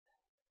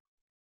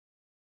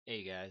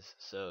Hey guys,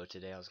 so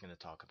today I was going to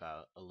talk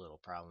about a little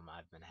problem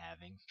I've been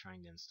having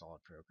trying to install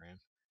a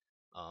program.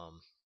 Um,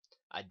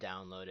 I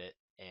download it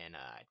and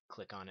I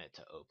click on it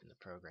to open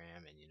the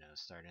program and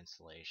start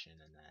installation,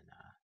 and then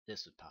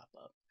this would pop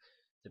up.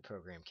 The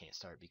program can't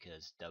start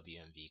because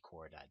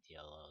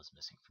Wmvcore.dll is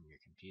missing from your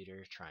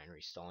computer. Try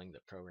reinstalling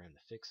the program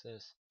to fix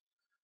this.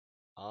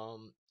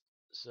 Um,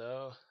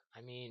 so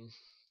I mean,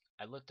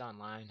 I looked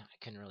online.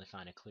 I couldn't really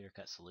find a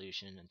clear-cut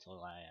solution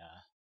until I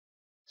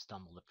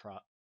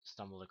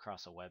stumbled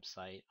across a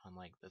website on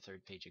like the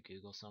third page of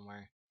Google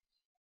somewhere,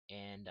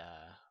 and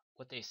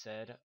what they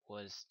said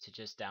was to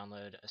just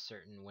download a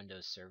certain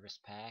Windows service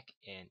pack,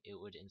 and it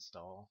would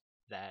install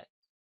that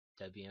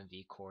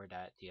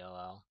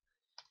wmvcore.dll.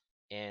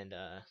 And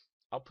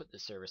I'll put the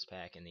service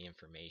pack in the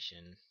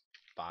information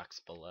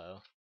box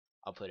below.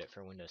 I'll put it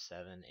for Windows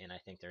 7, and I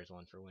think there's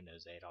one for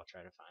Windows 8. I'll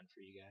try to find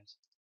for you guys.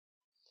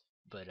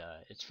 But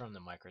it's from the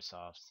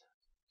Microsoft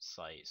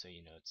site, so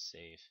you know it's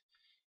safe.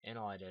 And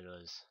all I did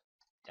was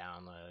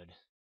download.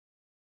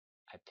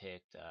 I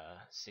picked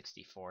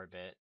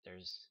 64-bit.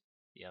 There's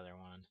the other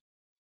one.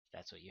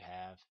 That's what you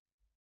have.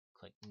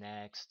 Click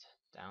next.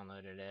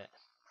 Downloaded it.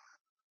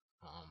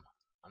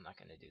 I'm not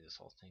going to do this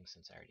whole thing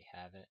since I already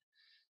have it.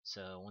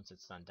 So once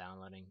it's done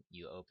downloading,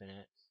 you open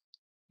it,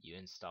 you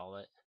install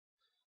it.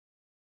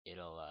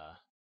 It'll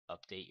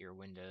update your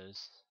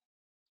Windows,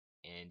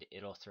 and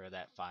it'll throw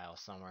that file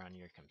somewhere on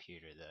your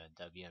computer,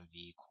 the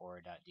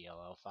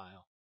wmvcore.dll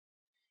file,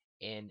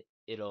 and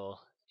you'll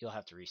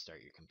have to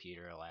restart your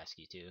computer. It'll ask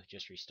you to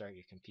just restart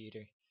your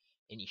computer,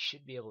 and you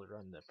should be able to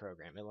run the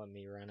program. It let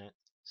me run it,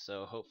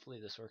 so hopefully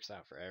this works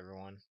out for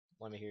everyone.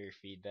 Let me hear your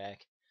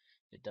feedback.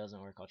 If it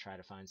doesn't work, I'll try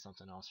to find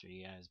something else for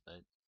you guys,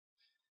 but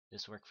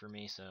this worked for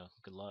me, so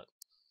good luck.